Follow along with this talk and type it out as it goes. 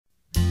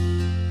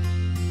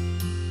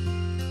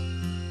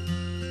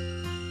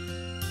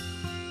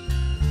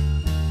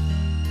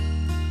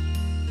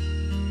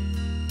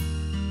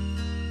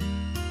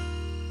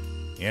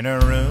in a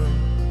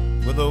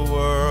room with the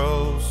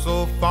world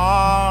so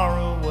far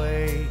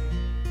away.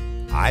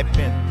 I've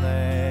been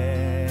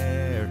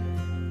there.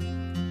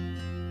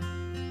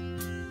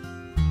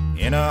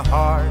 In a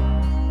heart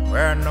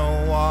where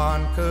no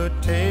one could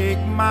take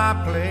my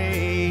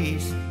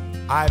place.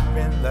 I've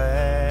been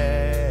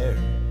there.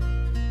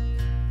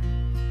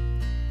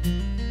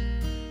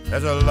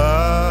 There's a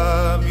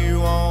love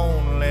you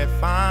only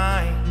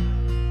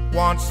find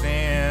once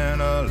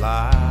in a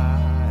lifetime.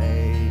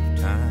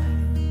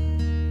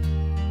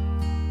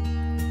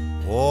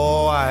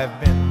 Oh, I've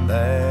been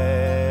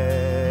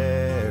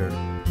there.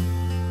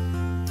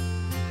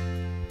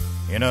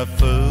 In a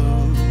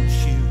food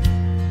chute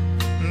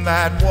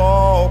that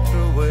walked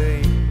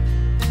away.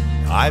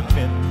 I've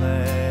been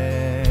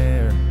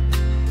there.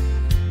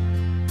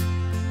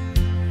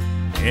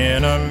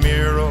 In a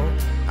mural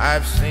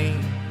I've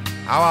seen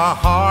how a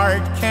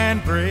heart can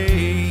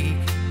break.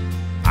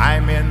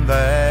 I'm in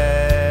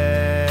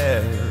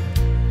there.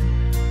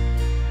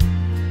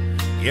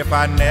 If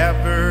I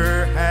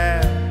never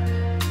had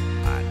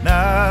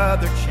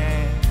another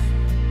chance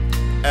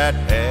at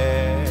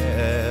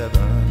heaven,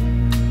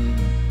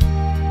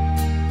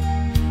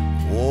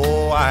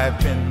 oh, I've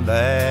been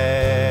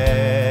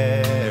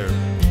there.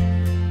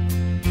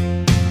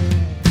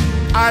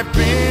 I've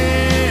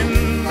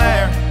been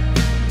there.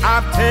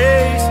 I've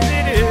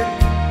tasted it.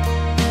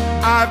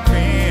 I've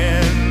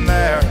been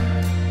there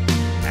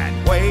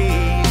and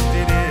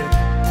wasted it.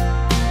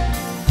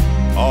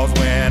 'Cause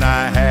when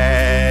I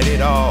had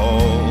it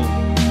all,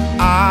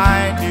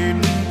 I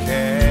didn't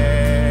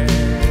care.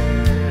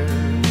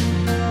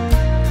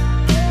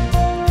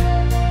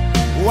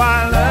 Oh, I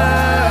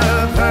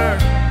love her,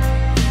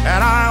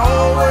 and I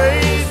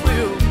always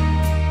will.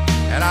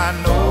 And I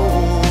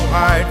know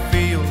how it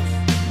feels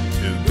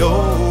to go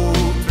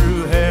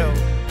through hell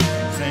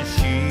since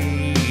she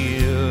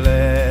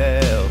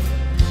left.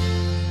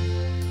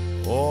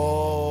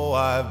 Oh,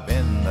 I've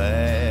been there.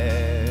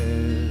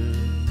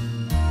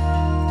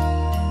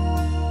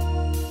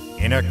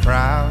 In a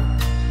crowd,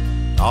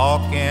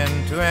 talking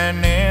to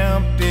an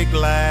empty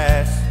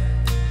glass.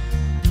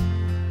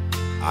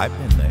 I've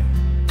been there.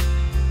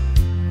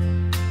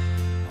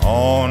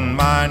 On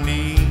my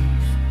knees,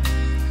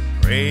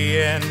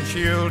 praying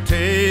she'll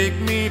take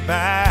me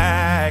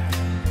back.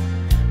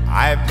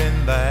 I've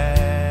been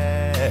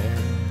there.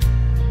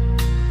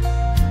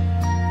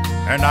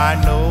 And I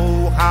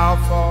know how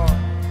far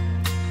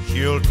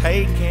she'll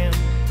take him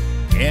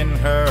in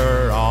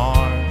her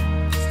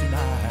arms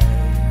tonight.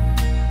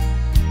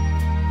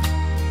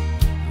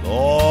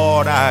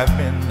 Lord, I've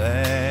been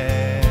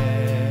there.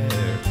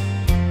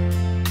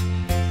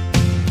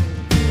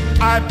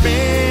 I've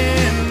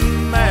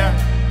been there.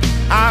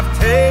 I've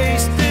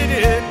tasted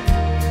it.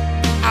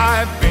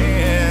 I've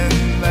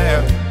been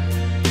there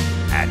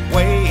and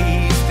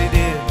wasted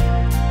it.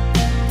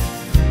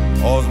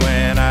 'Cause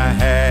when I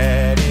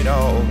had it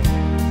all,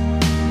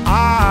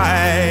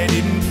 I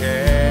didn't care.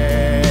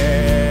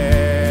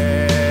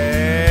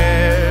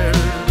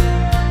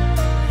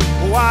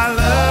 Oh, I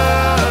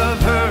love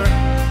her,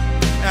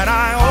 and I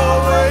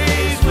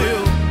always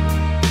will.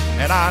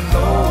 And I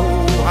know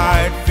how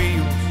it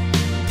feels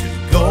to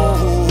go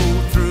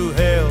through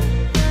hell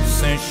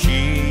since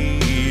she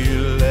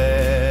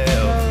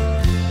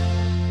left.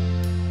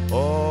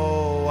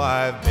 Oh,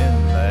 I've been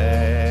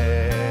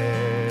there.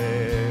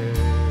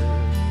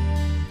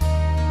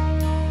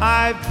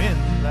 I've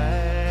been there.